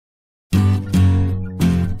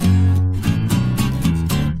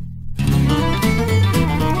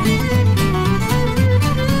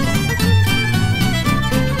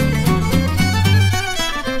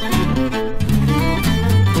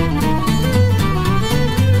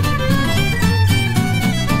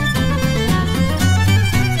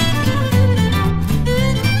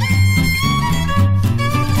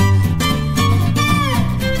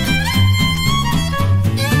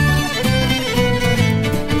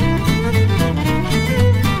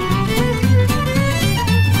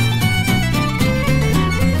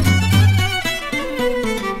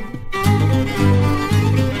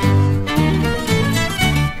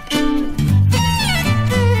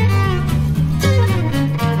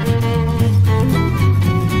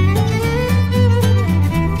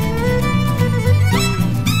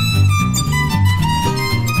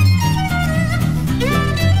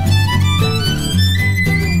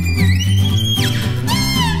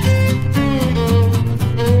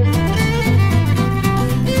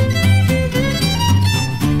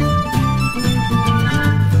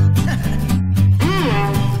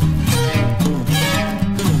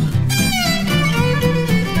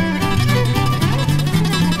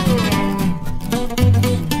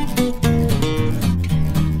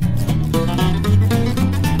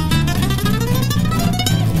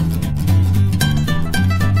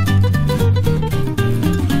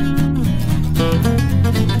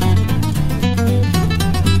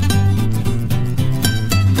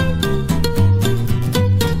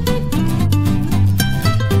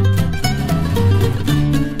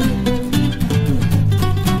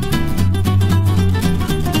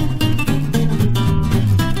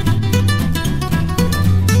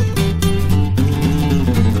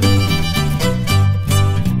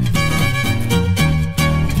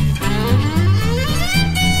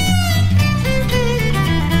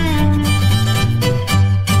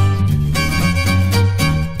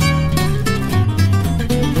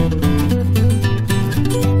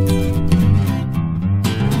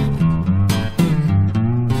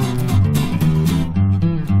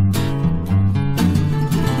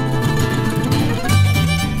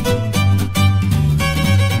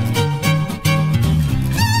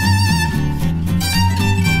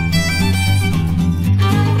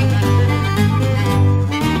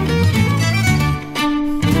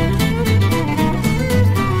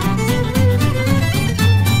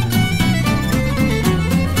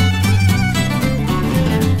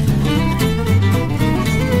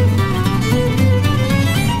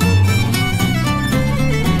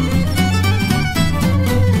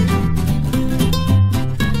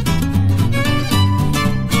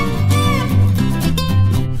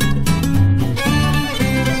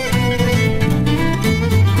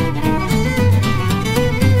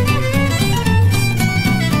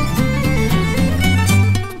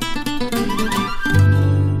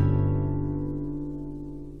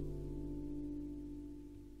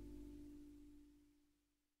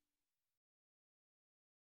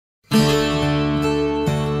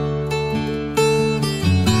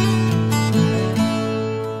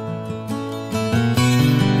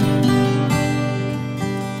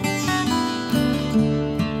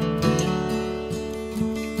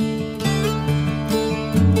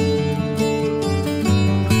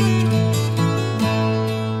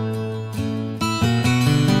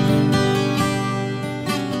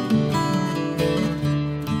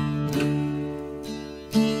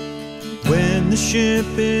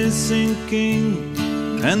ship is sinking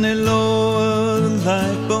and they lower the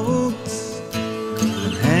lifeboats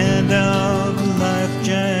and hand out life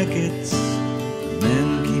jackets. The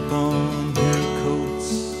men keep on their coats.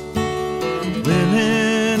 The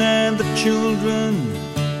women and the children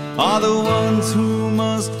are the ones who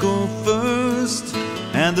must go first,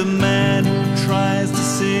 and the man who tries to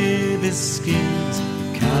save his skin's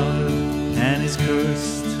a coward and is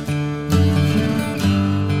cursed.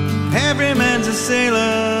 Every man's a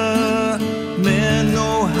sailor, men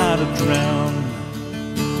know how to drown.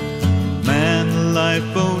 Man the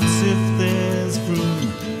lifeboats if there's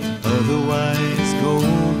room, otherwise go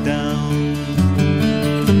down.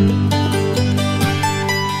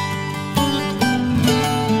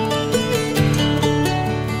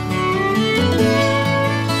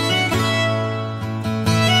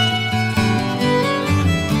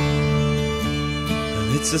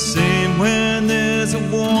 It's the same when there's a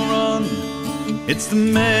war on. It's the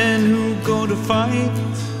men who go to fight.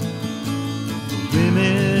 The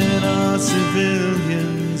women are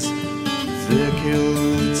civilians. If they're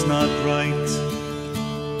killed, it's not right.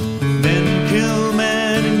 Men kill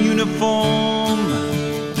men in uniform.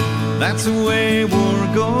 That's the way war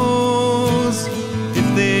goes. If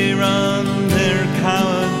they run, they're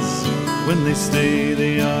cowards. When they stay,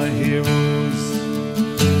 they are heroes.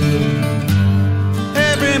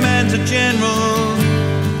 Every man's a general,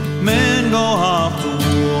 men go off to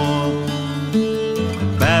war.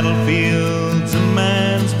 A battlefield's a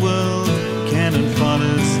man's world, cannon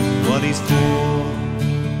fodder's what he's for.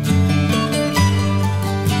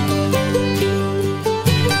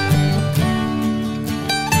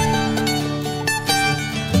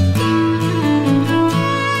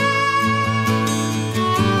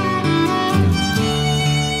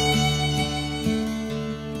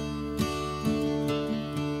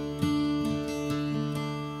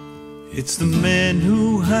 It's the men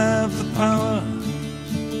who have the power,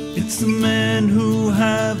 it's the men who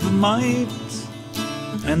have the might,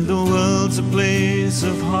 and the world's a place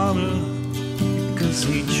of horror, because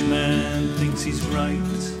each man thinks he's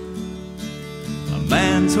right. A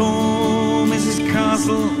man's home is his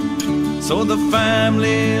castle, so the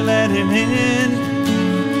family let him in.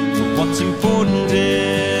 But what's important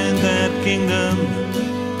in that kingdom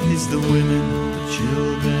is the women, the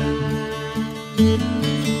children.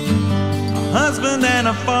 Husband and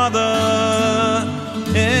a father,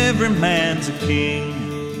 every man's a king,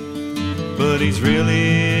 but he's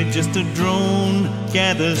really just a drone,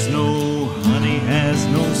 gathers no honey, has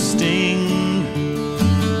no sting.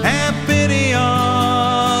 Have pity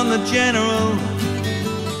on the general,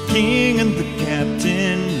 king and the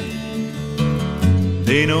captain.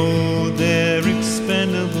 They know they're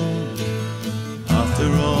expendable, after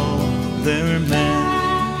all they're men.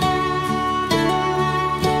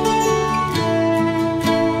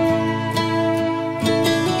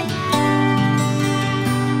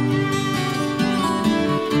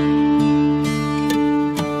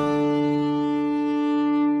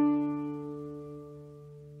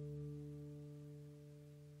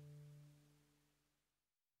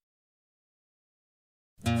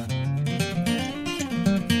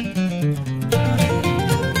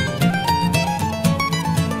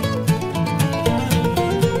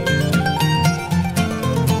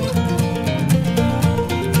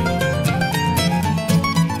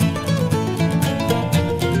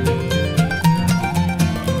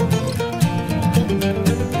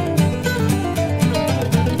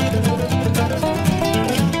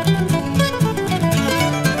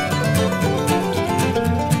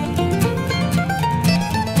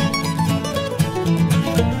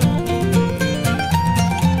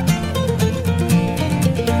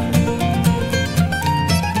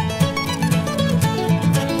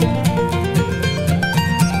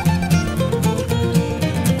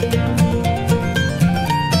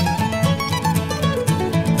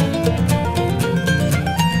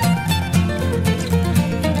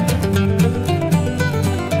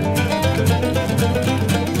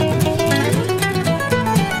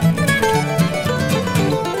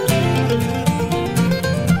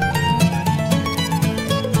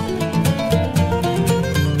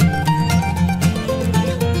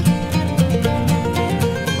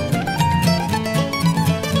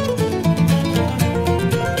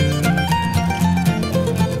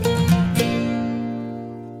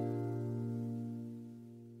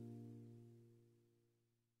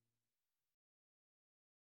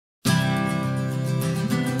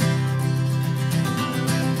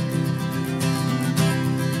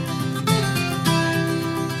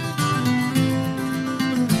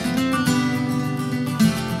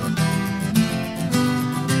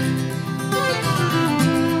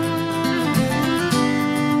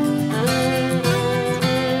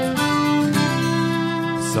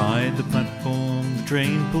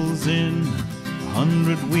 train pulls in,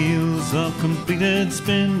 100 wheels of completed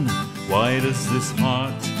spin. Why does this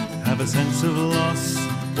heart have a sense of loss?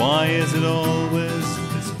 Why is it always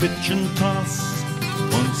this pitch and toss?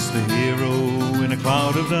 Once the hero in a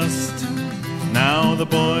cloud of dust, now the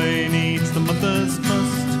boy needs the mother's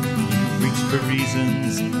trust. You've reached for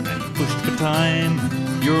reasons and pushed for time,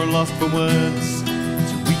 you're lost for words,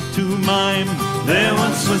 too weak to mime. There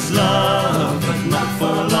once was love, but not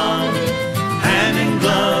for long, hand in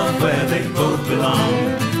glove where they both belong.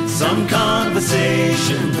 Some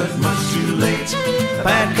conversation, but much too late, a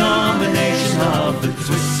bad combination of the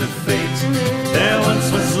twists of fate. There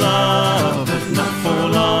once was love, but not for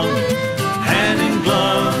long, hand in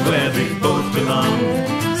glove where they both belong.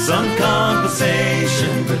 Some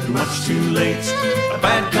conversation, but much too late, a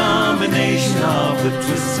bad combination of the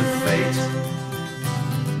twists of fate.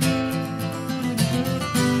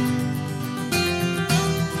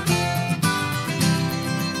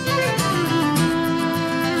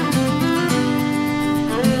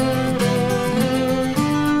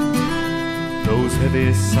 Those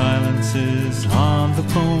heavy silences on the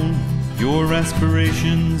phone, your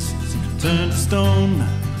aspirations seem to turn to stone.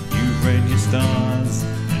 You've read your stars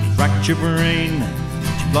and racked your brain,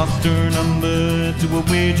 you've lost her number to a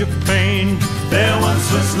wage of pain. There once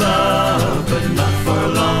was love, but not for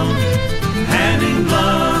long, hand in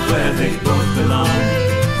glove where they both belong.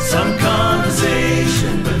 Some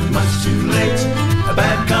conversation, but much too late, a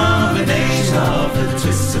bad combination of the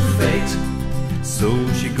twists of fate. So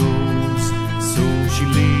she goes, so she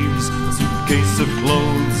leaves, a suitcase of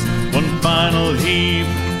clothes, one final heave.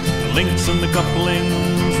 The links and the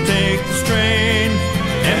couplings take the strain,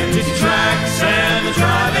 empty tracks and the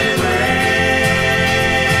driving rain.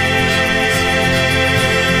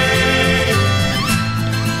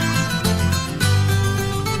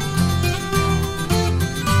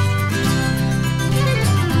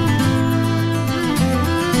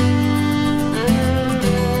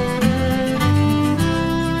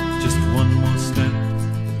 Just one more step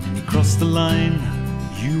and you cross the line.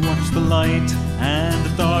 You watch the light and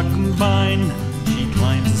the dark combine. She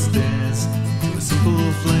climbs the stairs to a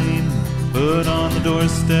simple flame, but on the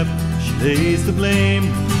doorstep she lays the blame.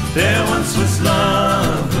 There once was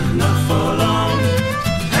love, but not for long,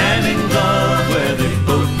 hand in glove where they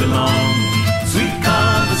both belong. Sweet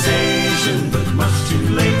conversation, but much too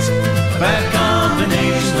late, a bad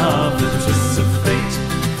combination of the twists of fate.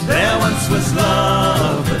 There once was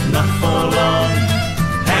love, but not for long,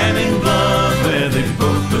 hand in glove where they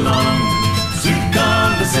both belong. Sweet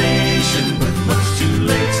conversation, but much too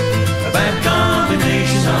late, a bad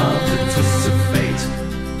combination of the twists of fate.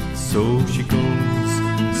 So she goes,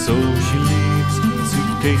 so she leaves, a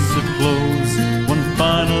suitcase of clothes, one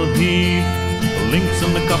final heave. The links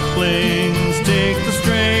and the couplings take the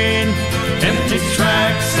strain, empty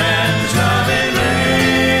tracks and the driving rain.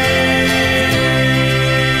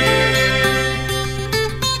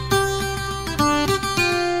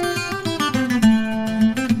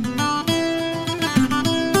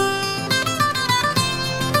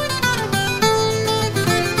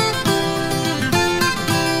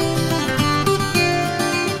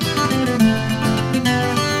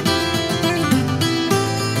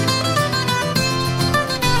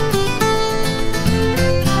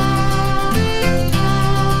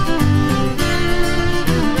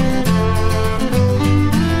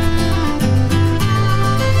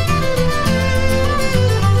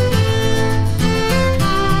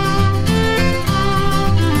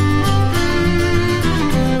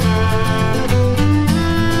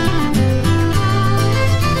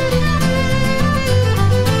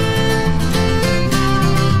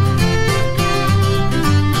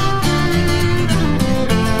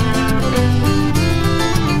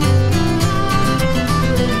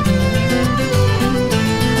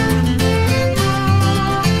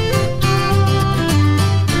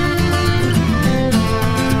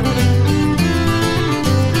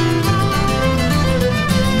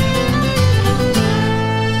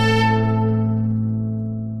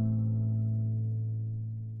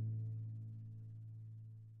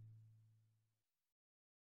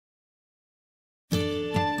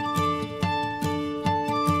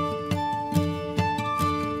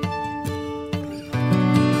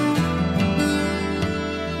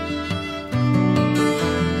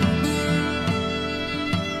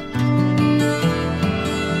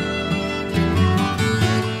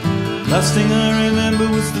 Last thing I remember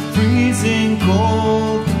was the freezing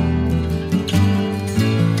cold,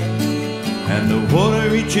 and the water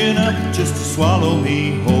reaching up just to swallow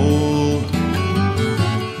me whole.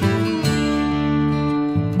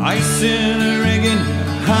 Ice in a rigging,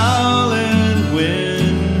 howling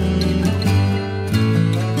wind,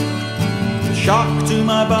 shock to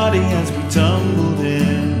my body as we tumbled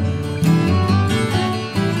in.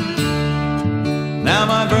 Now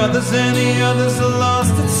my brothers and the others are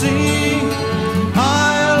lost at sea.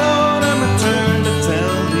 I alone am returned to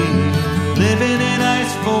tell thee, living in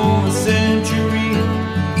ice for a century,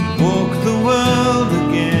 walk the world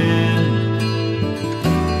again.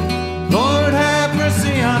 Lord have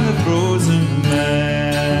mercy on the frozen man.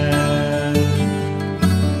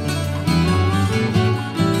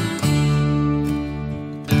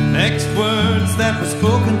 Next words that were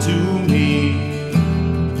spoken to me,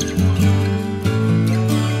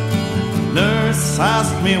 nurse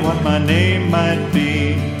asked me what my name might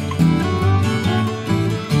be.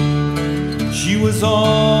 She was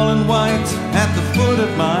all in white at the foot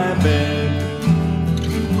of my bed.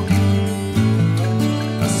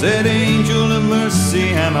 I said, angel of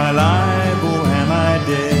mercy, am I alive or am I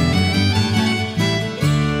dead?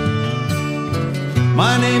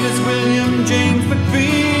 My name is William James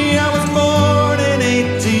McPhee. I was born in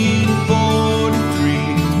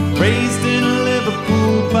 1843, raised in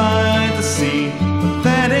Liverpool by the sea, but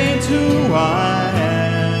that ain't who I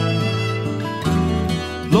am.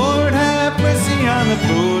 Lord have mercy on the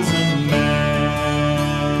frozen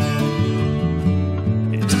man.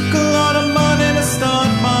 It took a lot of money to start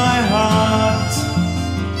my heart,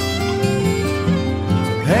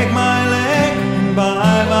 to peg my leg and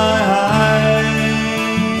buy my eye.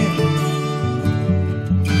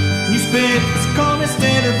 Newspapers call me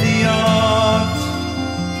state of the art,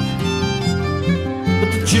 but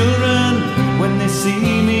the children, when they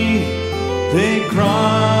see me, they cry.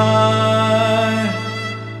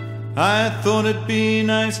 I thought it'd be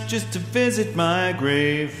nice just to visit my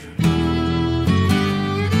grave,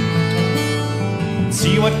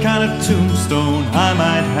 see what kind of tombstone I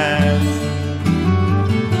might have.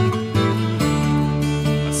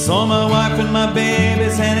 I saw my wife and my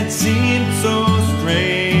babies and it seemed so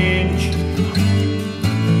strange,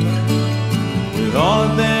 with all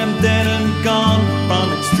of them dead and gone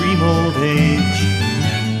from extreme old age.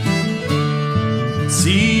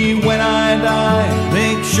 See, when I die,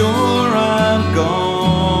 make sure I'm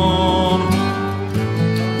gone.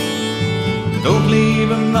 Don't leave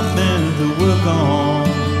them nothing to work on.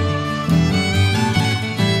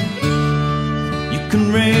 You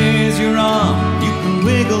can raise your arm, you can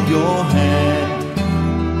wiggle your hand,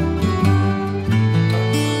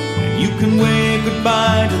 and you can wave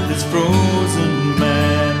goodbye to this frozen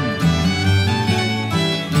man.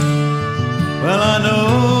 Well, I know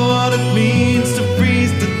what it means to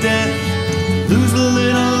freeze to death, lose a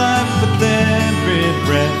little life with every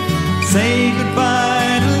breath. Say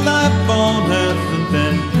goodbye to life on earth and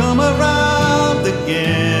then come around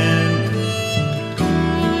again.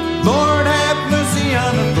 Lord have mercy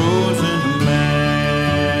on the frozen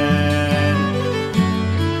man.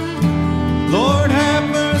 Lord have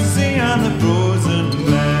mercy on the frozen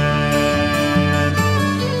man.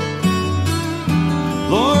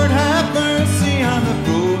 Lord have mercy on the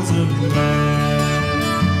frozen man.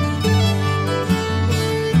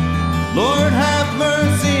 Lord have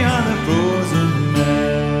mercy on the frozen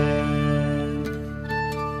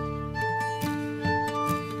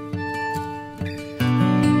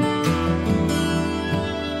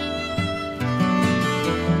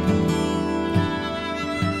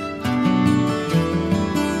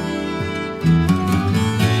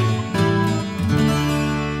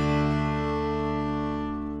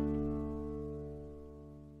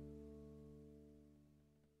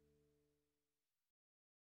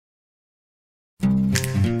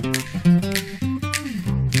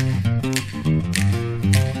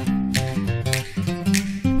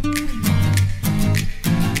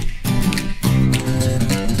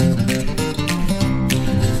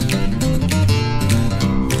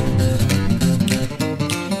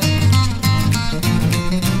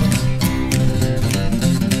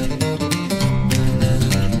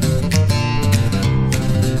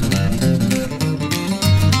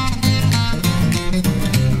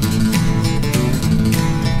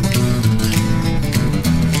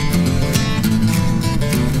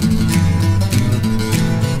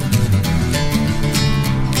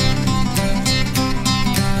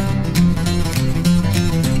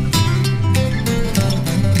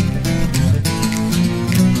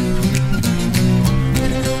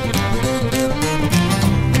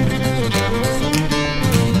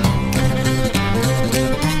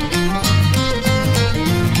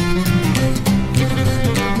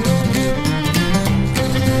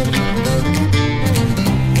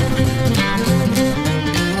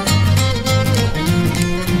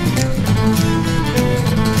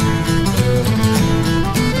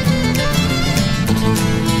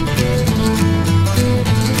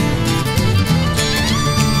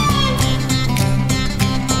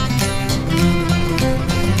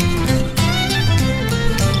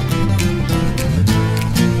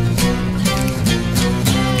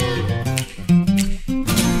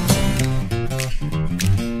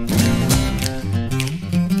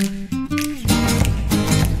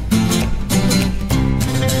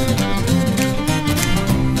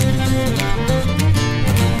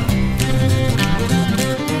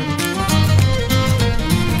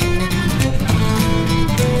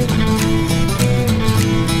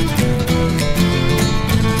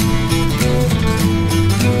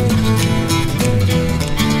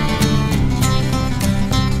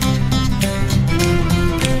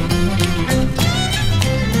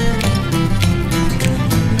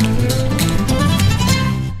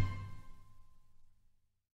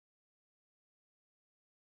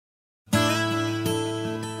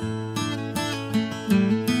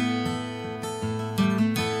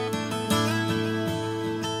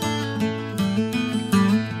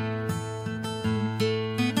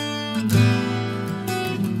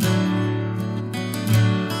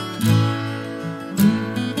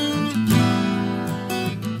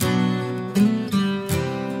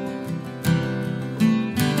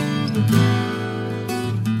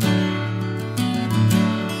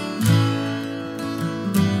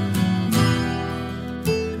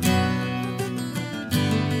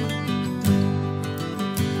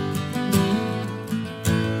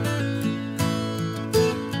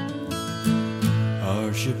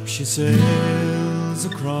She sails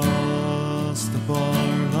across the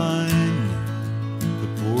bar line. The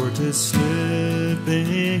port is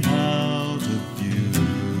slipping out of view.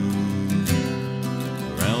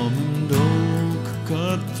 Almond oak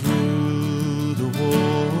cut through the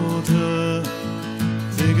water.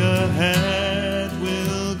 Figurehead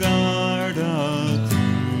will guard our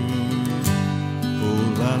crew. Oh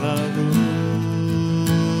la la la.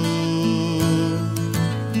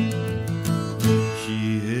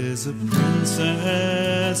 Is a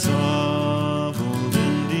princess of old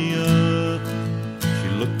India. She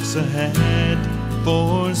looks ahead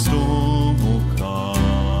for storm or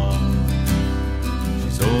calm.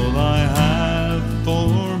 She's all I have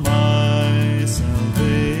for my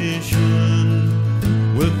salvation.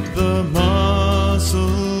 With the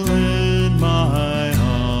muscle in my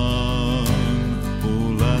arm. Oh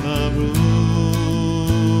la la la.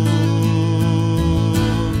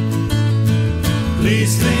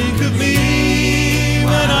 Please think of me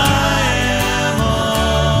when I am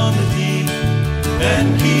on the deep, and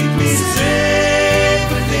keep me safe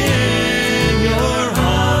within your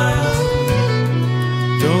heart.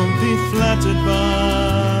 Don't be flattered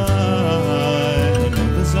by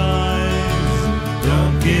another's eyes.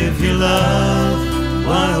 Don't give your love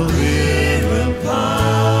while we're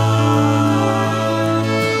apart.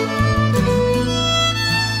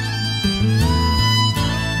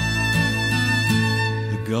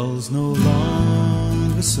 The gulls no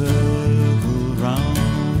longer circle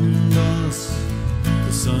round us.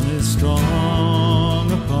 The sun is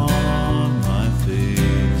strong upon my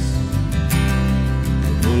face.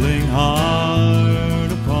 We're pulling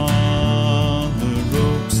hard upon the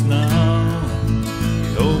ropes now. We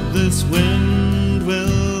hope this wind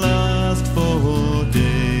will last for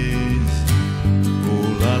days. Oh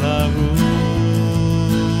la la la.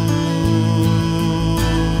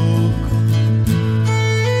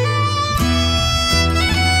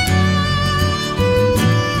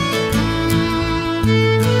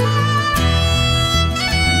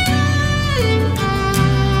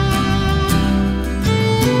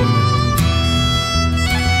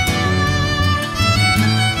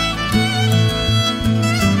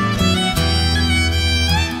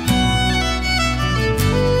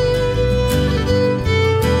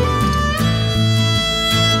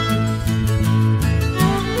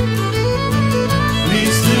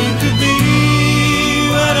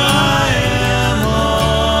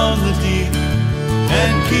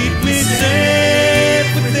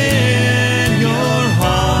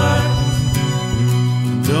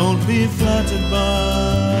 Flattered by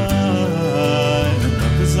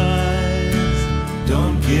another's eyes.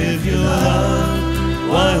 Don't give your love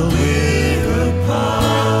while we're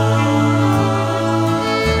apart.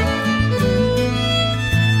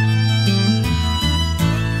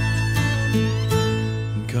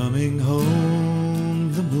 Coming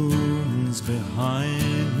home, the moon's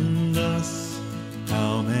behind us.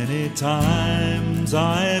 How many times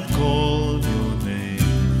I've called your name.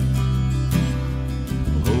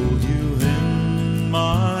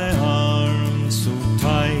 My arms so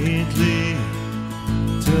tightly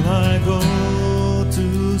till I go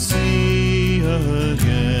to sea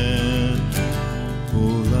again.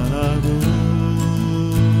 Oh la la la.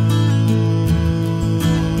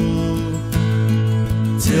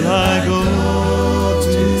 Till I go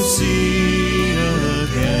to sea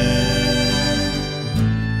again.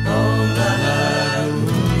 Oh la la.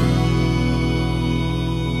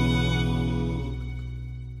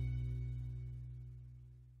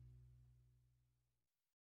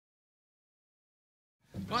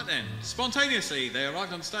 Right then, spontaneously they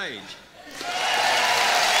arrived on stage.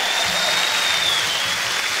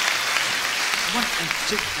 1 and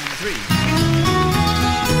 2 and 3.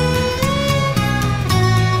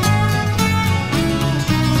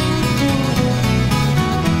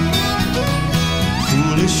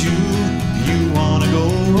 Foolish you wanna go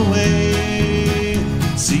away,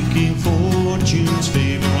 seeking fortune's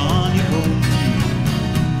favor on your own,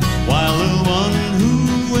 while the one who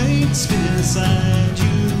waits beside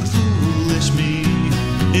you, foolish me,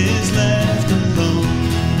 is left alone.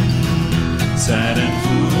 Sad and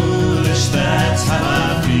foolish, that's how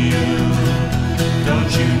I feel.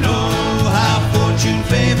 Don't you know how fortune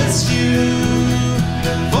favors you?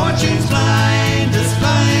 Fortune's blind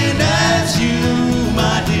as you,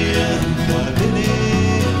 my dear. What a pity,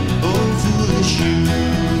 oh foolish you.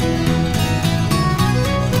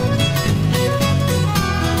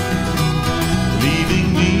 Leaving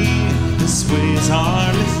me this way's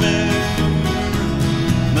hardly fair.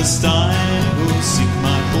 Must I go seek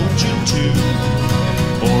my fortune too?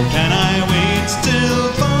 Or can I wait till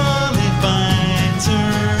Polly finds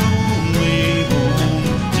her own way home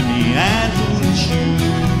to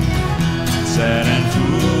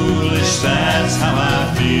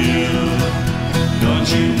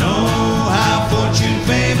Don't you know how fortune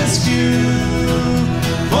favors few?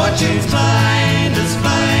 Fortune's blind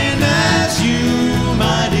as you,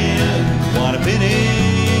 my dear. What a pity,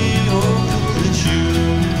 oh foolish you.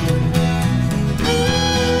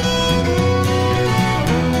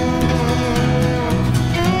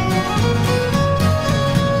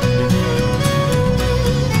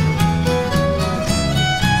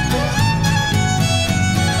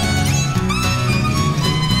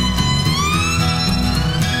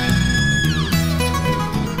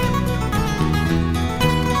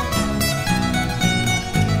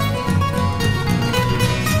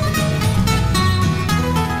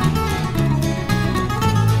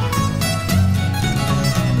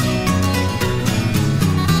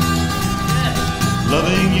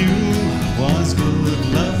 Loving you was good,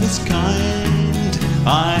 love is kind.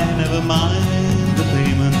 I never mind the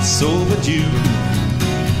payments overdue,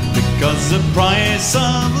 because the price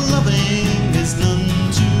of loving is none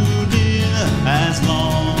too dear, as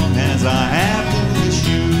long as I have foolish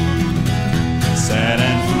you. Sad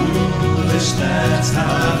and foolish, that's how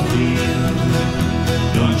I feel.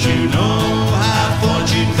 Don't you know how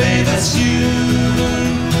fortune favors you?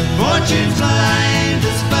 Fortune's blind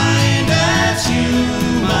as you,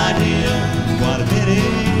 my dear. What a pity,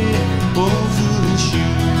 oh foolish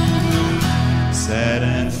you. Sad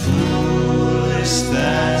and foolish,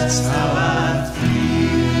 that's how I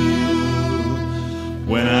feel.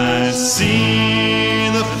 When I see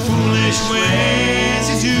the foolish ways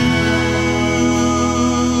you do,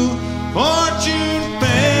 fortune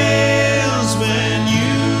fails when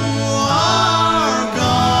you are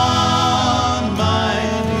gone, my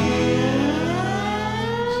dear.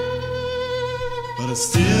 But I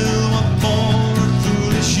still want more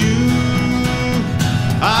foolish you.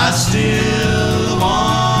 I still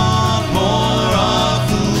want more of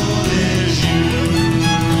foolish you.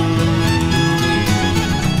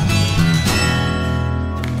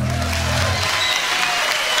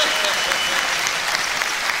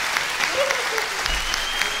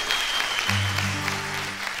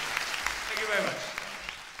 Thank you very much.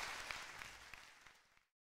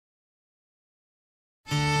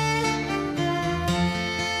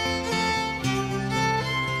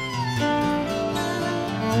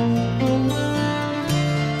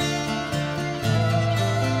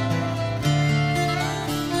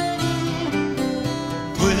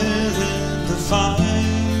 Within the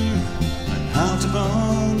fire and out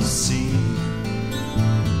upon the sea,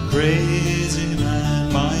 crazy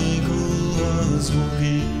man Michael was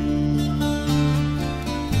walking.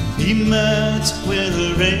 He met with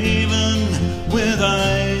a raven with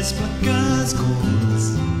eyes black as coals,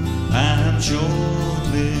 and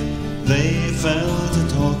shortly they fell to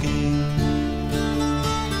talking.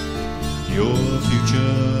 Your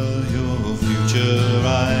future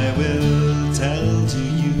I will tell to you.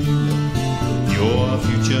 Your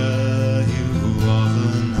future you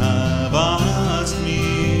often have asked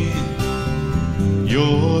me.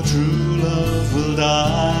 Your true love will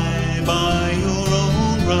die by your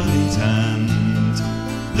own right hand.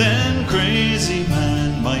 Then crazy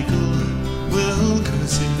man Michael will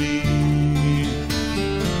curse me.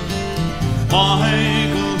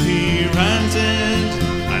 Michael he ranted,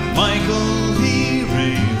 and Michael he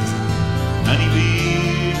raved, and he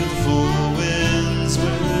beat the four winds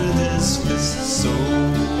with his fists so.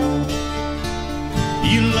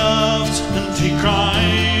 He laughed and he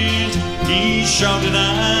cried, he shouted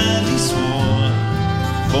and he swore,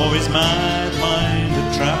 for his mad mind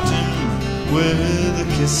had trapped him with a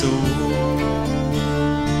kiss. Oh,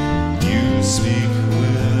 you speak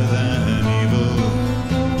with an evil,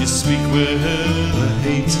 you speak with a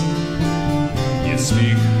hate, you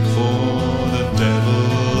speak for the devil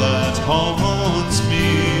that haunts me.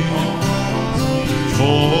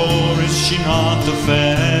 For is she not the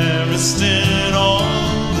fairest in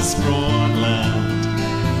all this broad land?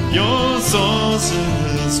 Your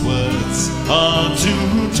sorcerer's words are to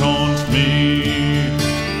taunt me.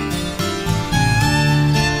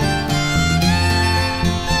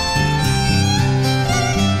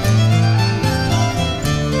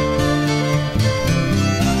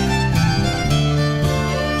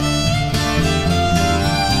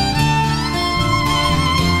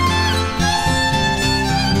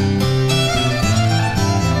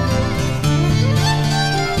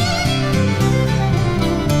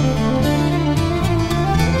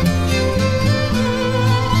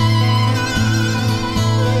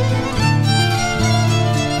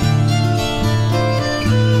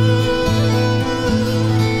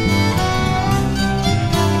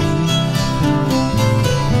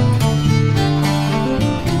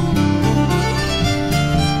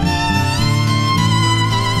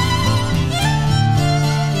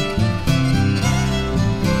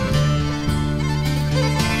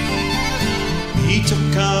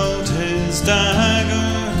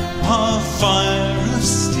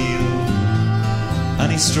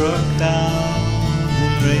 struck down the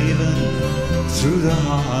raven through the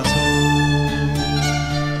heart hole.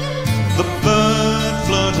 The bird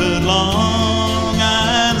fluttered long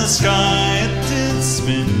and the sky it did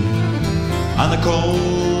spin, and the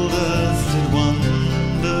cold earth did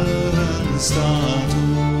wonder and startle.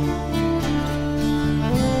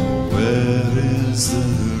 Where is the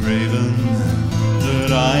raven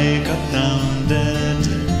that I cut down dead,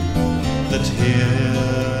 that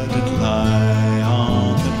here did lie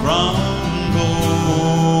on the ground?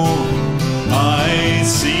 Oh, I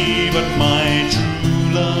see but my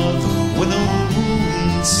true love with a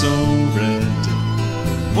wound so red,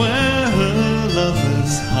 where her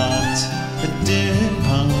lover's heart it did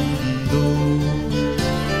pound. Oh,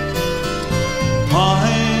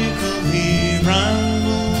 Michael he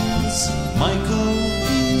rambles, Michael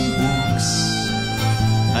he walks,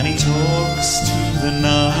 and he talks to the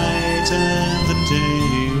night and the day.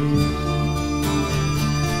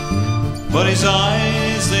 But his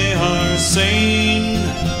eyes they are sane,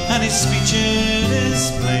 and his speech it is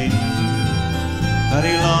plain, that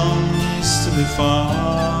he longs to be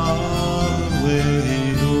far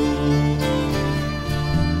away. Oh,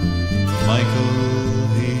 Michael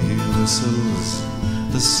he whistles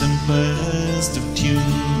the simplest of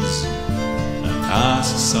tunes, and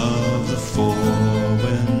asks of the four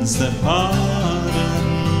winds their pardon,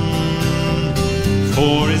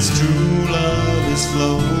 for his true love is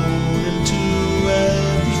flown into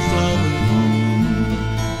every flower home,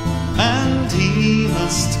 and he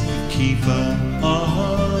must be keeper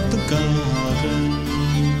of the garden.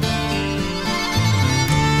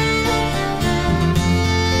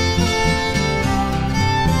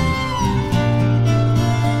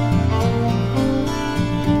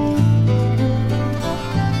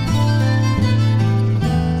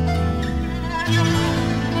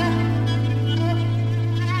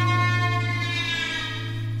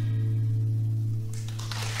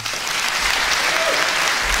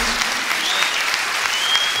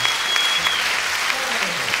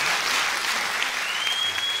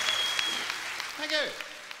 Thank you.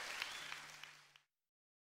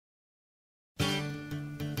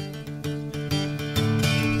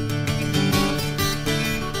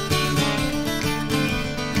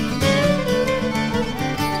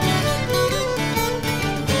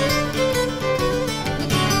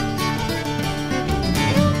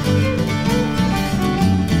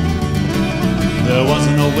 There was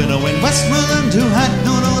an old widow in Westmoreland who had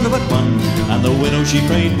no daughter but one, and the widow she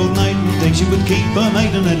prayed both night and day she would keep her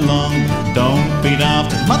maidenhead long. Don't be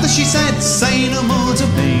daft, mother, she said, say no more to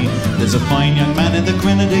me. There's a fine young man in the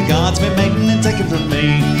Grenadier Guards, my maiden and take it from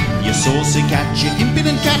me. You saucy cat, you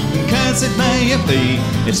impudent cat, and curse it may it be.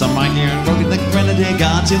 If some mind you and rogue in the Grenadier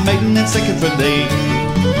Guards, your maiden and take it from thee.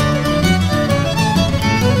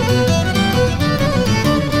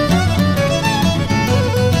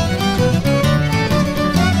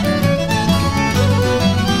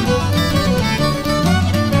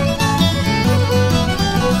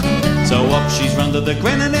 So up she's run to the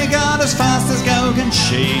Grenadier Guard as fast as go can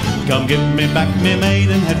she. Come give me back me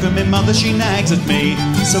maidenhead from me mother, she nags at me.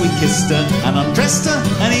 So he kissed her and undressed her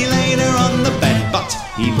and he laid her on the bed, but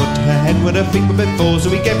he put her head where her feet were before, so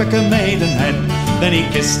he gave back her maidenhead. Then he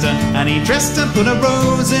kissed her and he dressed her, put a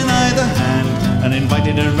rose in either hand, and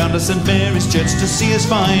invited her round to St. Mary's Church to see his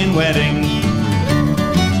fine wedding.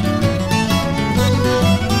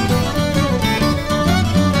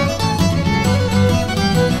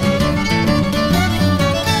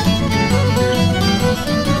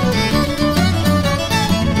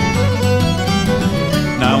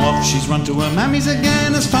 She's run to her mammy's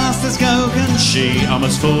again as fast as go can she. I'm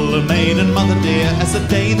as full of maiden mother dear as the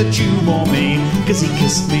day that you bore me. Cause he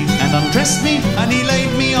kissed me and undressed me and he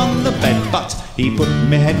laid me on the bed, but he put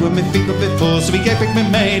me head where my feet were before, so he gave back my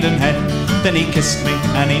maidenhead. Then he kissed me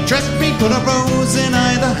and he dressed me, put a rose in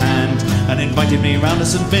either hand, and invited me round to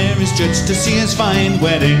St. Mary's Church to see his fine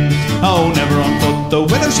wedding. Oh, never on foot the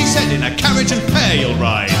widow, she said, in a carriage and pair you'll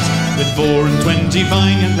ride, with 24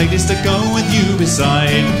 fine young ladies to go with you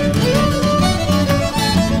beside.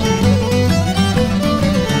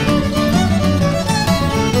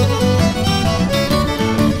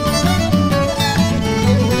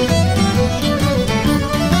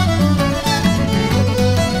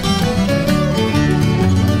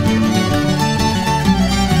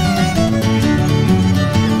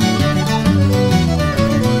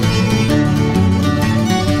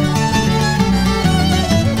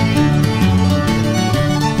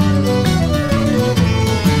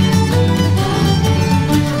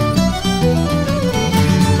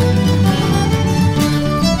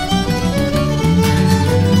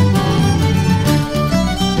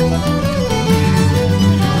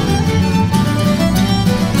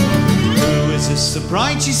 Sister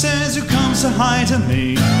Bright, she says, who comes to hi to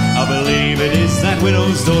me. I believe it is that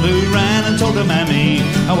widow's daughter who ran and told her mammy.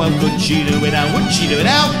 How well could she do it? How would she do it?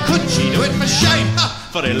 How could she do it? For shame!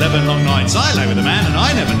 For 11 long nights I lay with a man and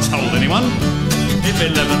I never told anyone. If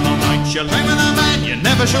 11 long nights you lay with a man, you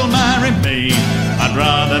never shall marry me. I'd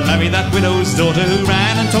rather marry that widow's daughter who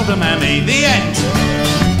ran and told her mammy. The end.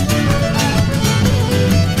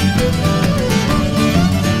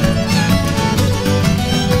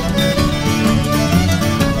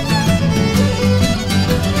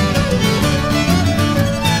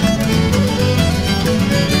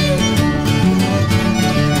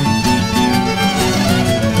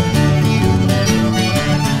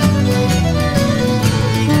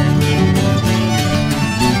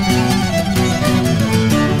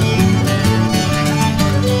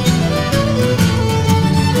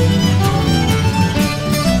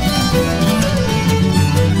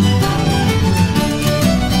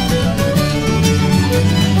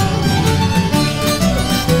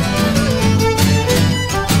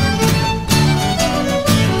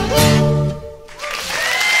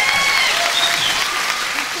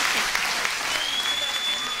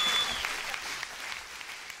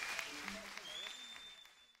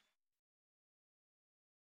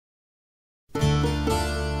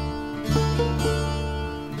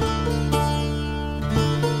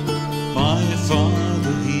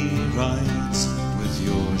 Father, he rides with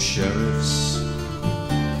your sheriffs,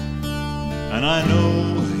 and I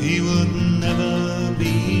know he would never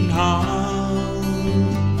be harmed.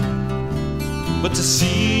 But to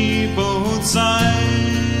see both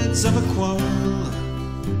sides of a quarrel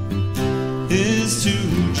is to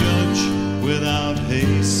judge without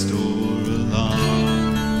haste or alarm.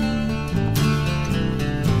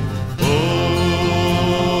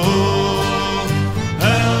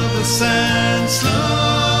 And slow,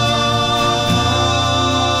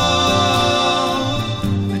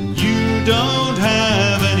 and you don't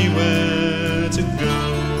have anywhere to go.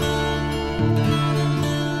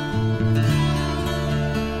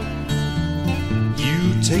 You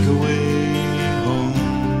take away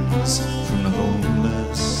homes from the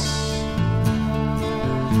homeless,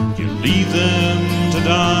 you leave them to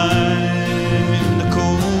die in the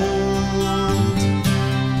cold.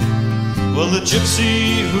 Well, the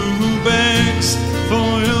gypsy who begs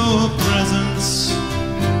for your presence,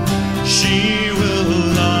 she will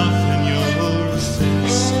laugh in your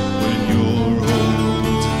face when you're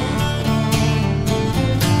old.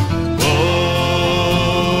 Oh,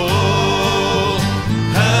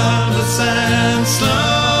 helpless and slow,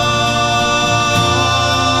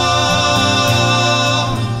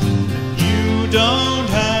 you don't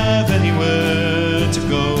have anywhere to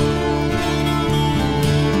go.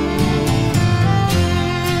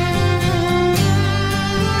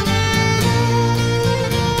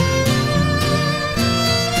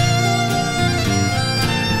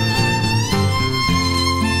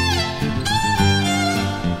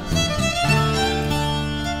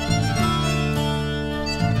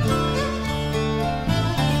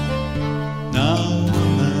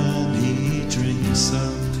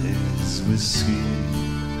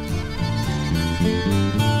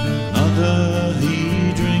 Another, he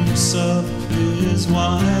drinks up his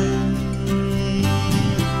wine,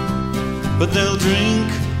 but they'll drink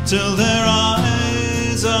till their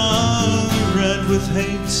eyes are red with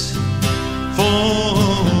hate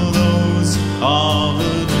for those of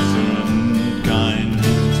a different kind.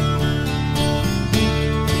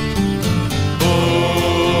 Oh,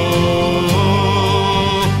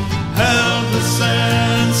 helpless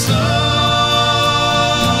and slow,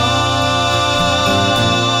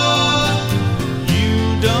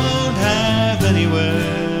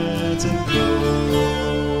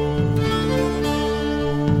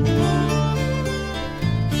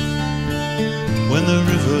 when the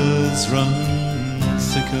rivers run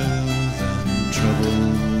thicker than trouble,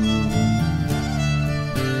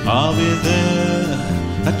 I'll be there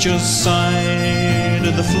at your side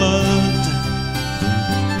of the flood.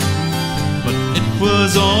 But it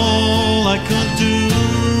was all I could do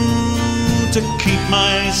to keep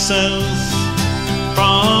myself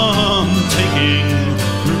from taking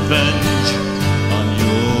revenge on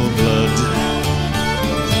your blood.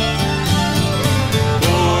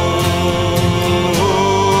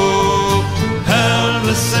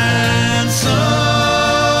 And slow,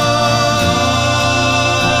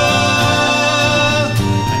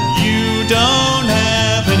 and you don't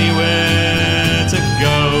have anywhere to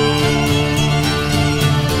go.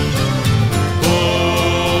 Oh,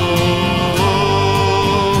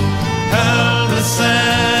 helpless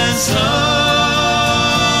and slow,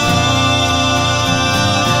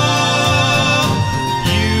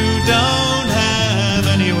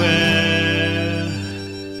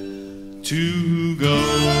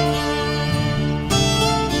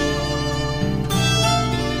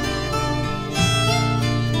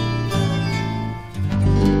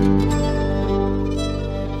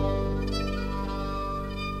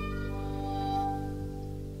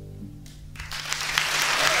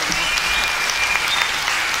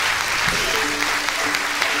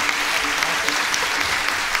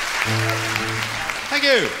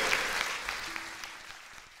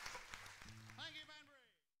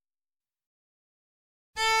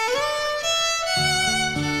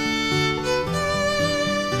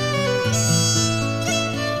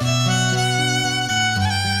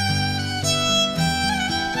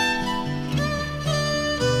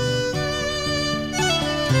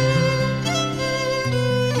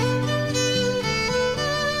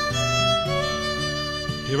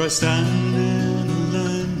 Here I stand in a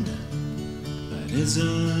land that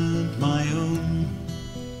isn't my own,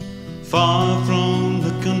 far from the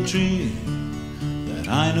country that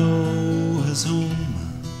I know as home.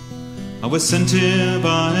 I was sent here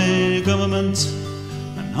by government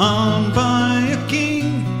and armed by a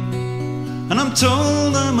king, and I'm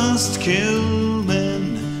told I must kill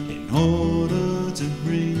men in order to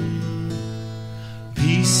bring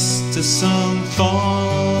peace to some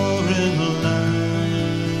foreign land.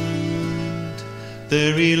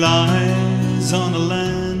 There he lies on a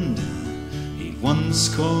land he once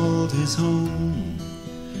called his home,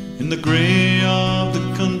 in the grey of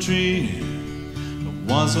the country that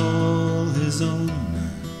was all his own.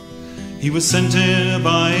 He was sent here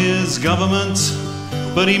by his government,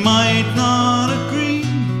 but he might not agree.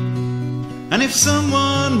 And if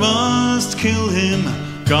someone must kill him,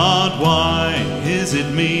 God, why is it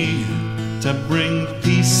me to bring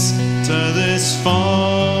peace to this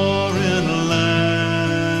foreign land?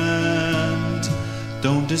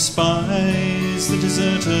 Don't despise the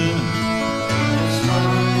deserter.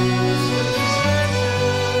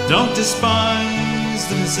 Don't despise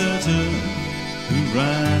the deserter who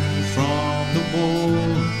ran from the war.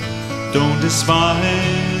 Don't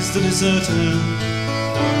despise the deserter.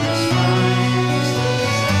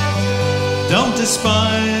 Don't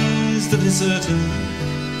despise the deserter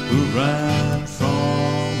who ran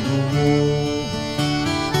from the war.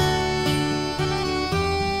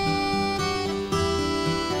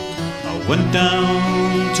 I went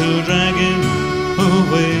down to drag him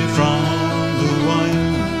away from the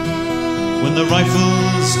wire, when the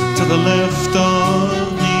rifles to the left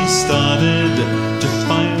of me started to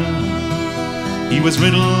fire. He was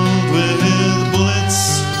riddled with bullets,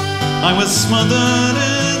 I was smothered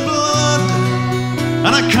in blood,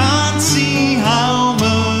 and I can't see how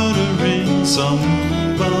murdering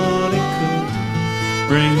somebody could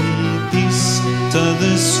bring peace to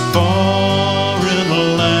this foreign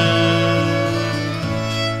land.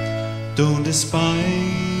 Don't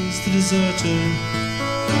despise the deserter.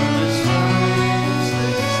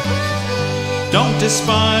 Don't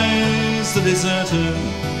despise the deserter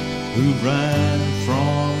who ran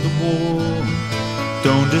from the war.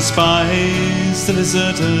 Don't despise the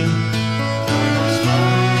deserter.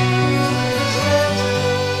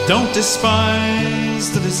 Don't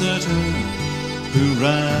despise the deserter who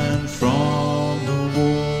ran from the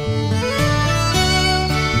war.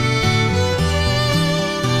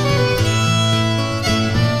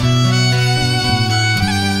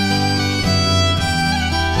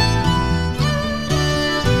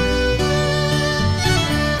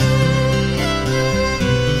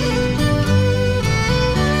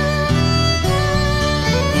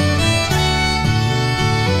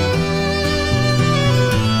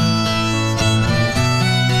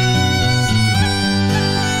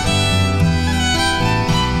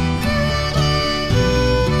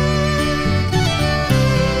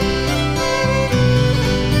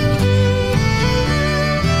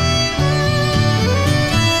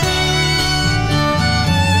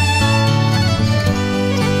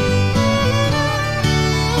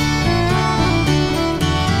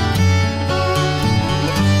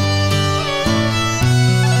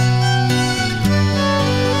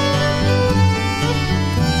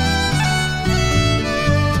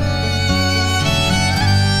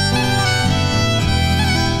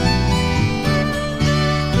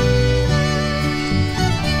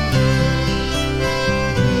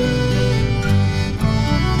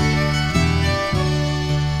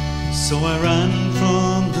 So I ran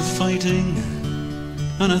from the fighting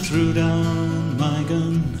and I threw down my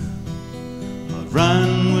gun. I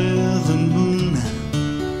ran with the moon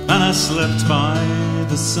and I slept by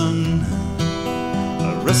the sun.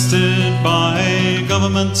 Arrested by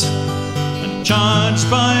government and charged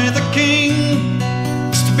by the king,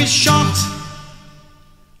 just to be shot,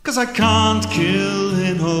 'cause I can't kill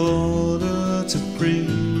in order to bring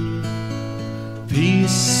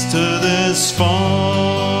peace to this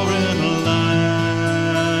foreign land.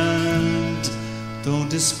 Don't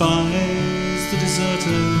despise the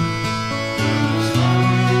deserter.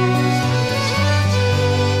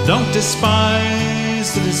 Don't despise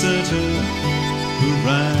the deserter who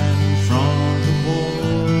ran from the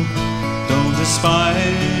war. Don't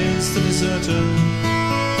despise the deserter.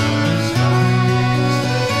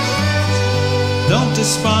 Don't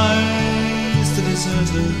despise the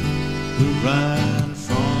deserter who ran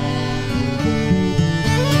from the war.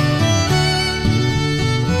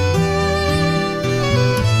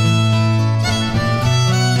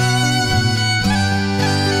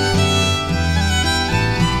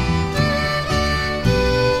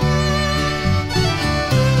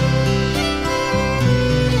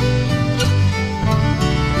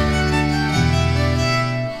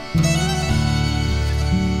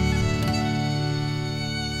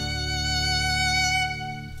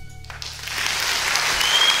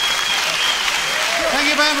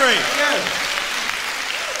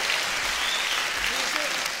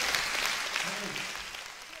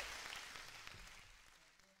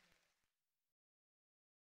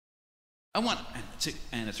 A 1 and a 2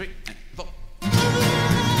 and a 3 and 4.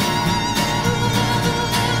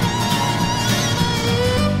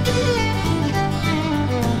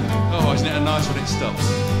 Oh, isn't it nice when it stops?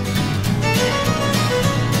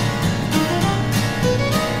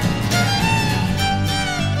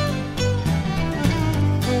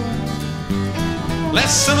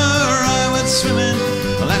 Last summer I went swimming,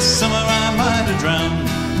 last summer I might have drowned,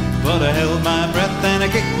 but I held my breath and I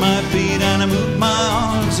kicked my feet and I moved my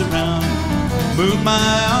arms around, moved my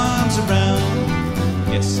arms around.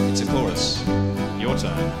 Yes, it's a chorus. Your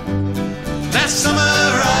turn. Last summer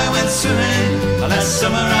I went swimming, last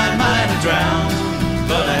summer I might have drowned,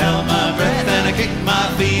 but I held my breath and I kicked my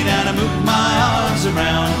feet and I moved my arms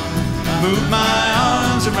around, moved my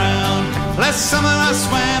arms around. Last summer I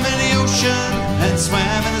swam in the ocean and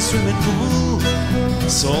swam in the swimming pool,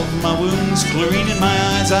 salt in my wounds, chlorine in my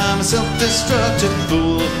eyes. I'm a self-destructive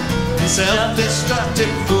fool, self-destructive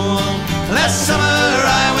fool. Last summer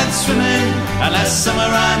I went swimming, and last summer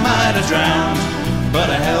I might have drowned, but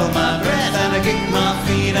I held my breath and I kicked my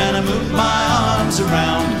feet and I moved my arms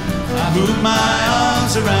around, I moved my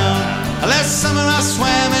arms around. Last summer I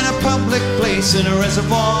swam in a public place in a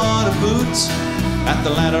reservoir of boots. At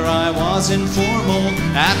the latter I was informal,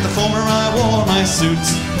 at the former I wore my suit.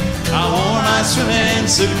 I wore my swimming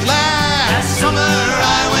suit. Last summer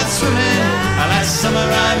I went swimming, last summer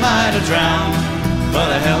I might have drowned,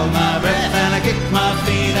 but I held my breath and I kicked my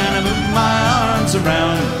feet and I moved my arms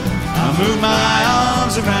around, I moved my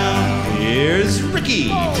arms around. Here's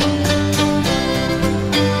Ricky.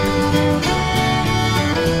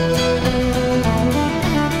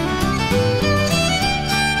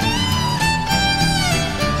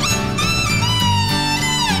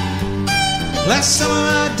 Last summer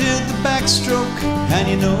I did the backstroke, and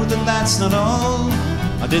you know that that's not all.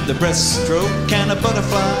 I did the breaststroke and a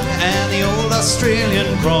butterfly and the old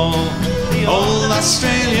Australian crawl, the old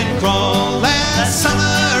Australian crawl. Last summer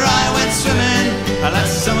I went swimming,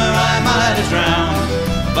 last summer I might have drowned,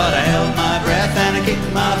 but I held my breath and I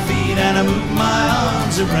kicked my feet and I moved my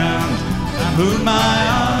arms around, I moved my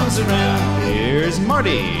arms around. Here's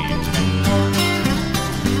Marty.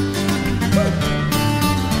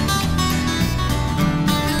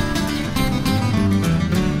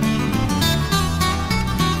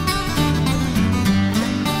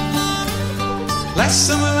 Last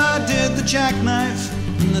summer I did the jackknife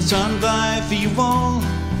and the turnpike for you all,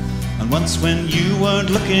 and once when you weren't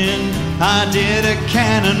looking I did a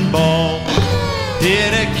cannonball,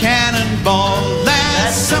 did a cannonball.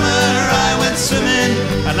 Last summer I went swimming,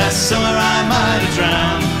 and last summer I might have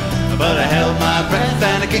drowned, but I held my breath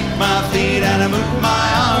and I kicked my feet and I moved my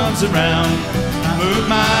arms around, I moved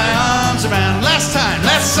my arms around. Last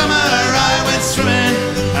summer I went swimming,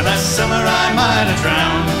 and last summer I might have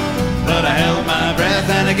drowned, but I held my breath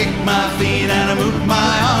and I kicked my feet and I moved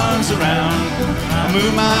my arms around, I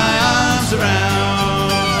moved my arms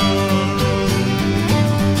around.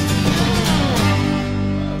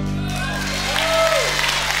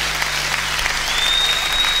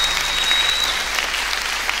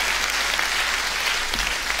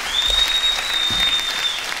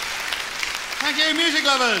 Thank you, music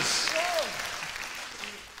lovers.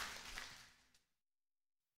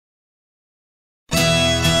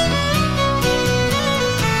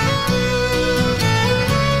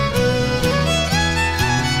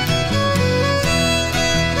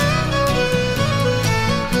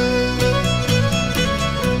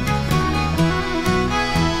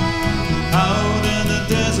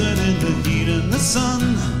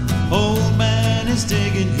 Sun, old man is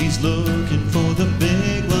digging, he's looking for the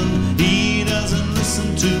big one. He doesn't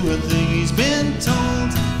listen to a thing he's been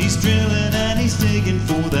told. He's drilling and he's digging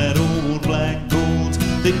for that old black gold.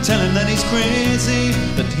 They tell him that he's crazy,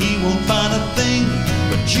 that he won't find a thing,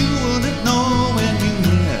 but you wouldn't know when you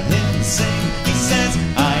hear him sing. He says,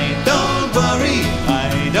 I don't worry,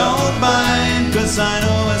 I don't mind, 'cause I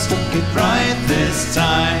know I struck it right this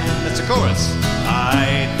time. That's a chorus.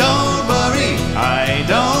 I don't worry, I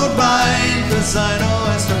don't mind, 'cause I know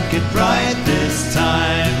I struck it right this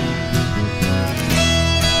time.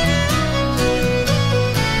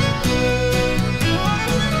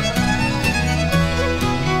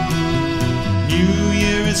 New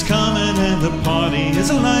Year is coming and the party is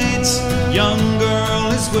alight. Young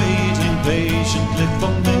girl is waiting patiently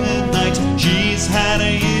for midnight. She's had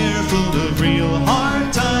a year full of real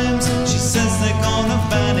hard times. She says they're gonna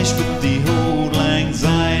vanish with the old lang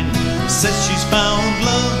syne. Says she's found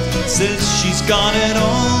love, says she's got it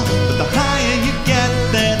all, but the higher you get,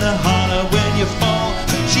 then the harder when you fall.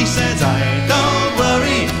 She says, I don't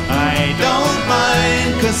worry, I don't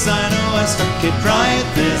mind, 'cause I know I struck it right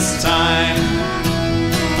this time.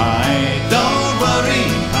 I don't worry,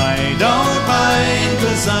 I don't mind,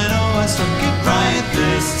 'cause I know I struck it right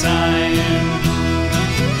this time.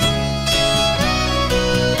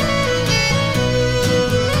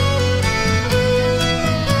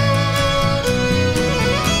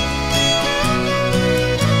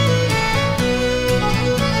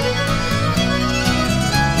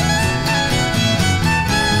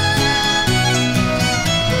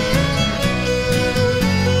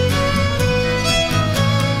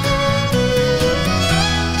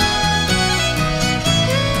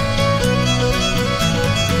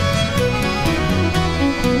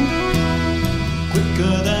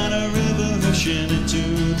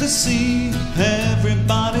 Into the sea,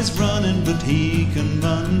 everybody's running, but he can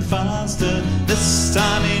run faster. This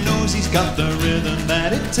time he knows he's got the rhythm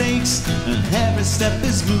that it takes, and every step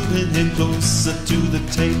is moving him closer to the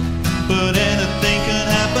tape. But anything can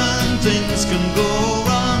happen, things can go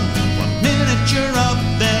wrong. 1 minute you're up,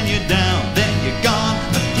 then you're down, then you're gone.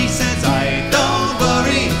 But he says, I don't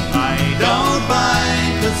worry, I don't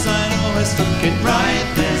mind, 'cause I know I struck it right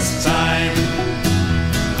this time.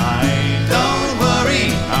 I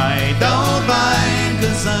don't mind,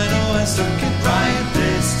 'cause I know I struck it right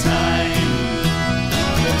this time.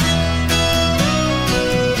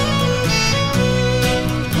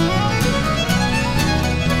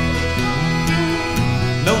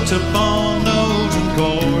 Note upon note and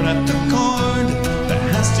chord after chord, there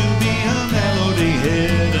has to be a melody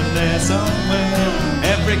hidden there somewhere.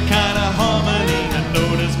 Every kind of harmony a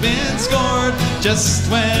note has been scored, just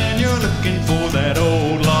when you're looking for that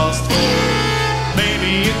old lost word.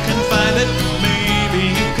 Maybe you can find it, maybe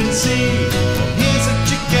you can see. Here's what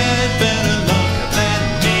you get, better luck than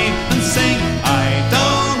me, and sing, I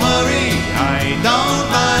don't worry, I don't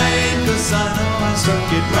mind, 'cause I know I struck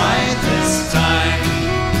it right this time.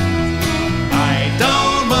 I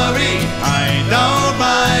don't worry, I don't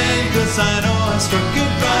mind, 'cause I know I struck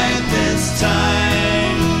it right this time.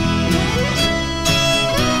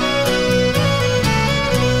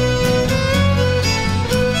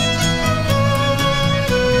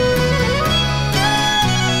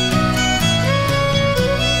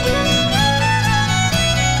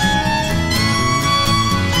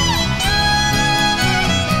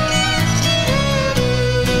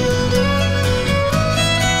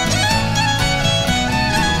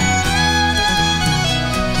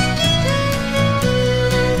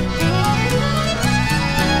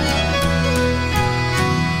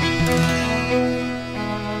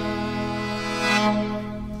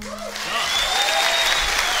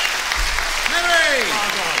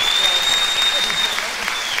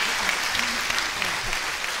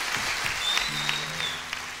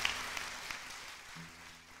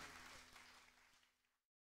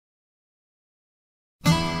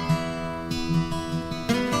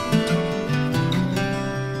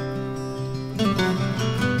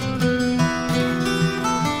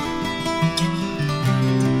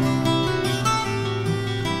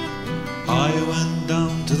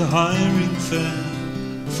 Hiring fair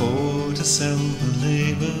for to sell the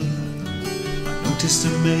labour. I noticed a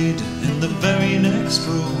maid in the very next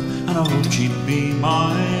row, and I hoped she'd be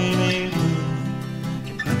my neighbour.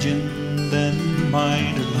 Imagine then my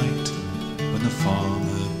delight when the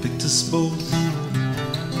farmer picked us both.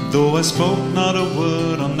 Though I spoke not a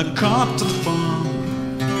word on the cart to the farm,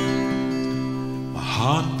 my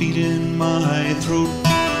heart beat in my throat.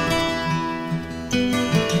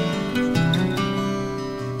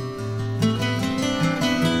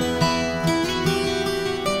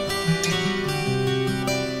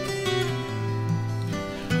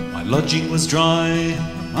 Lodging was dry,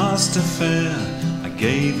 master fair, I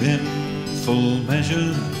gave him full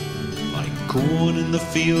measure. Like corn in the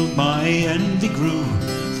field my envy grew,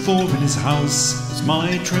 for in his house was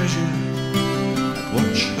my treasure. I'd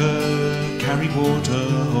watch her carry water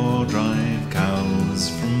or drive cows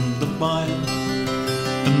from the byre,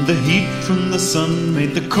 and the heat from the sun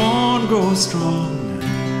made the corn grow strong,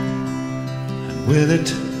 and with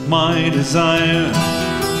it my desire.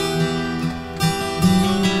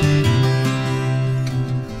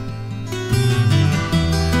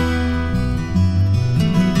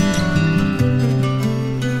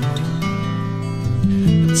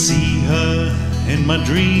 In my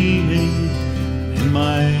dreaming, in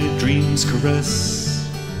my dreams caress,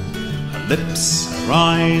 her lips, her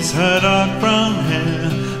eyes, her dark brown hair,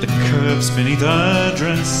 the curves beneath her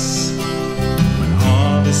dress. When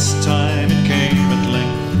harvest time it came at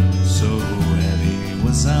length, so heavy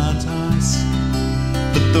was our task,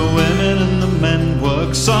 that the women and the men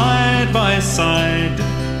worked side by side.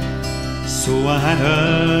 So I had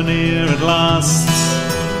her near at last.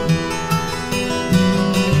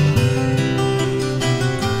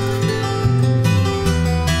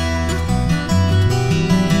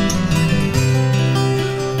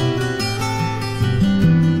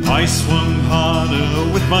 I swung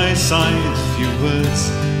harder with my side, a few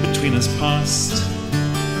words between us passed,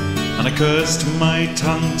 and I cursed my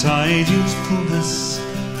tongue-tied youthfulness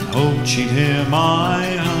and hoped she'd hear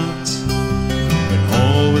my heart. When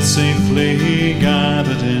all was safely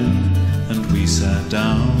gathered in and we sat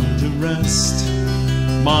down to rest,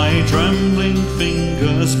 my trembling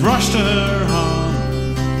fingers brushed her arm.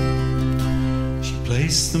 She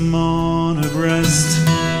placed them on her breast.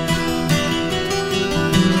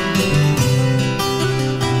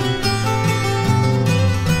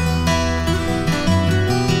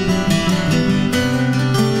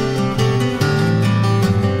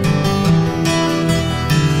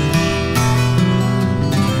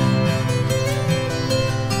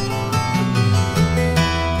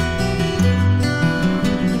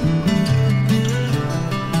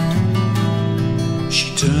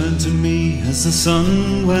 To me as the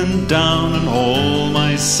sun went down and all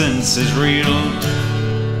my senses reeled,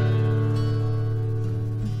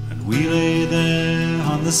 and we lay there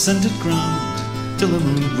on the scented ground till the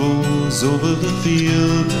moon rose over the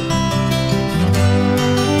field.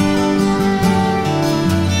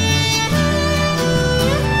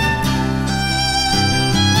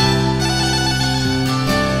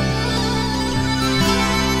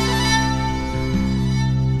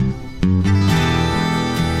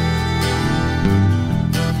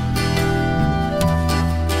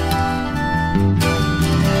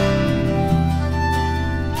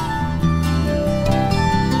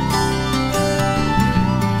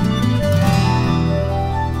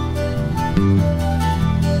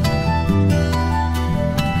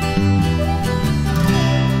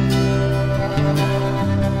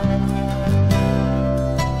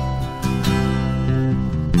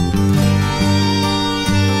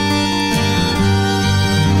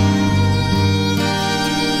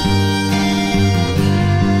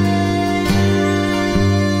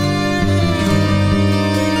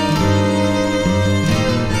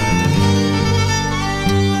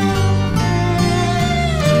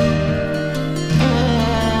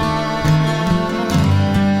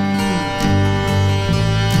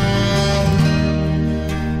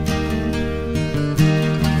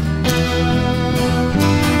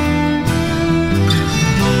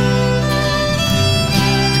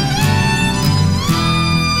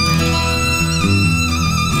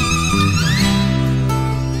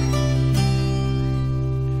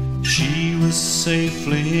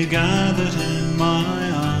 Safely gathered in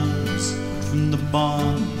my arms from the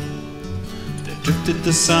barn, there drifted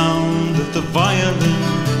the sound of the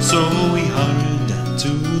violin, so we hurried to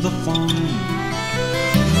the farm.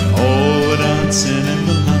 All were dancing in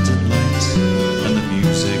the lantern light, and the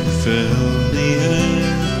music filled the air,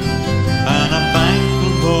 and a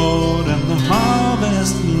banquet roared and the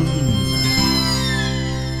harvest moon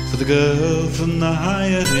for the girl from the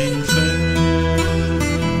hiring fair.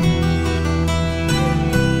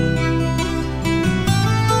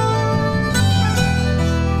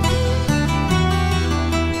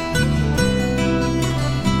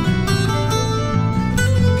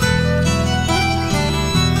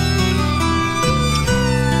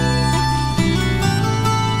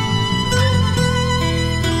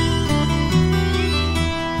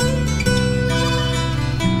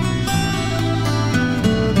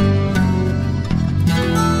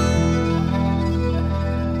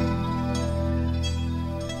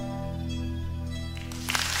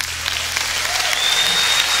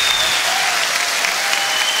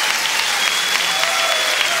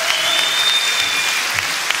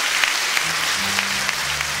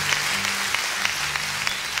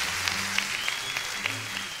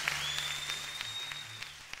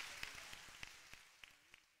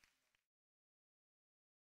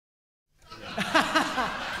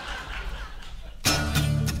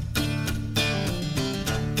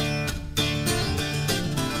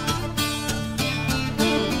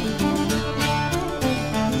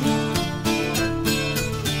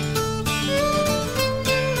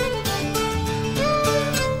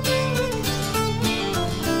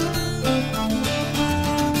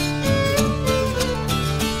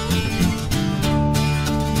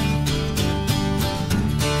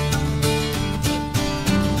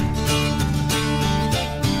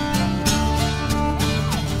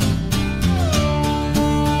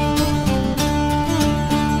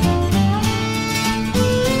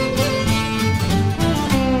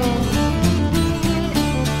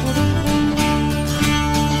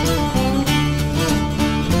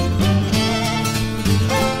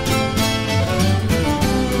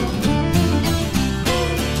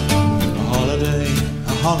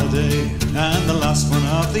 Holiday, and the last one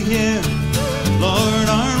of the year. Lord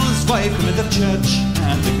Arnold's wife came into church,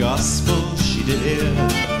 and the gospel she did hear.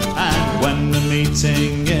 And when the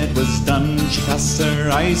meeting it was done, she cast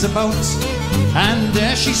her eyes about, and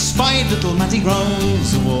there she spied little Matty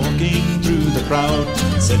Groves walking through the crowd.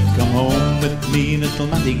 Said, come home with me, little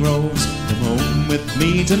Matty Groves, come home with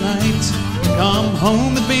me tonight. Come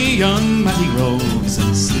home with me, young Matty Groves,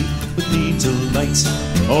 and sleep with me till night.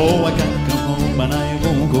 Oh, I can't come home and I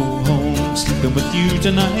won't go home sleeping with you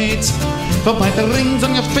tonight. For by the rings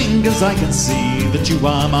on your fingers I can see that you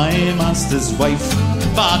are my master's wife.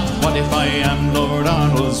 But what if I am Lord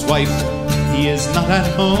Arnold's wife? He is not at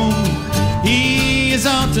home. He is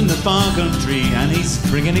out in the far country and he's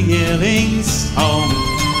bringing the yearlings home.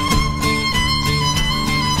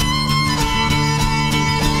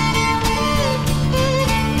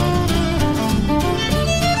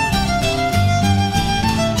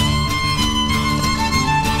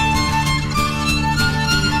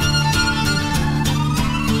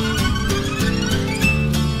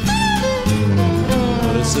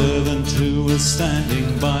 Servant who was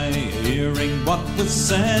standing by, hearing what was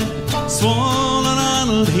said, swore that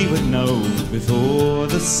Arnold he would know before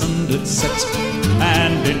the sun did set.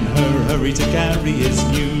 And in her hurry to carry his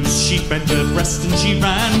news, she bent her breast and she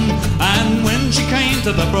ran. And when she came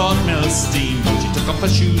to the broad mill steam, she took off her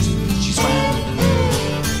shoes and she swam.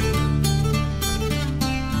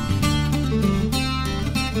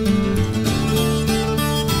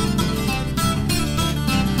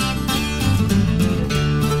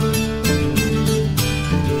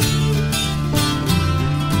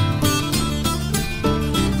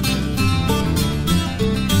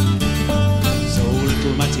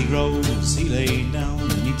 He lay down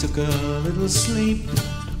and he took a little sleep.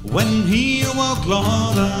 When he awoke,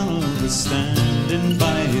 Lord Arnold was standing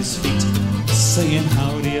by his feet, saying,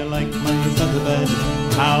 how do you like my feather bed?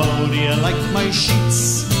 How do you like my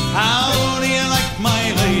sheets? How do you like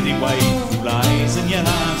my lady wife who lies in your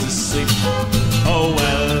arms asleep? Oh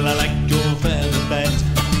well, I like your feather bed,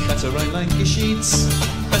 better I like your sheets.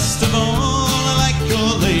 Best of all, I like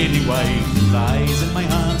your lady wife who lies in my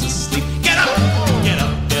arms asleep. Get up! Get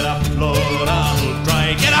up! Get up, Lord Arnold,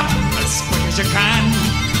 try get up as quick as you can.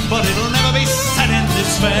 But it'll never be said in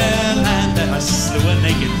this fair land that I slew a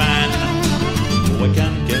naked man. Oh, I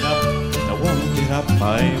can't get up, I won't get up,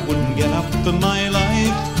 I wouldn't get up for my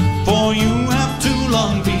life. For you have two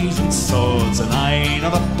long beaten swords and I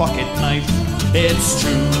not a pocket knife. It's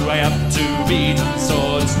true, I have two beaten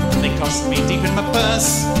swords, they cost me deep in my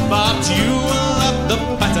purse. But you will have the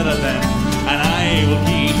better of them, and I will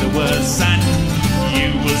keep the worse. And you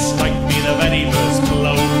will strike me the very first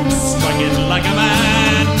blow, strike it like a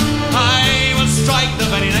man. I will strike the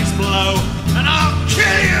very next blow, and I'll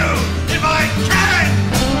kill you if I can.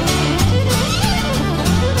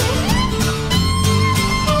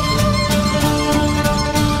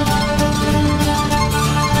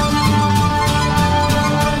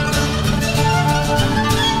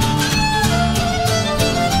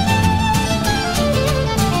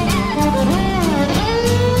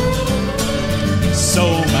 So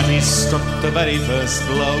Matty struck the very first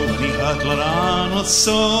blow, and he hurt Lord Arnold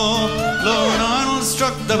sore. Lord Arnold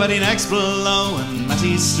struck the very next blow, and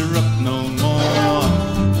Matty struck no more.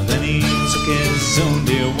 And then he took his own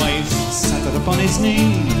dear wife, sat her upon his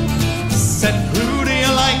knee, said, who do you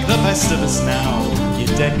like the best of us now, you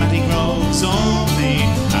dead Matty Groves or me?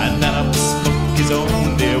 And then up spoke his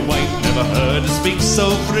own dear wife, never heard her speak so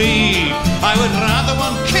free. I would rather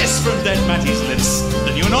one kiss from dead Matty's lips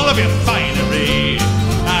than you and all of your finery.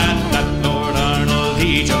 And that Lord Arnold,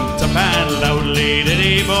 he jumped up and loudly did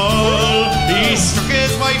he bawl. He struck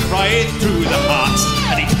his wife right through the heart,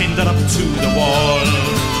 and he pinned her up to the wall.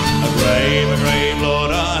 A grave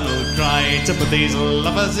Lord Arnold cried to put these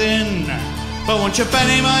lovers in. But won't you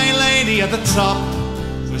bury my lady at the top,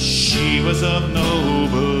 for she was of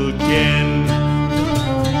noble kin.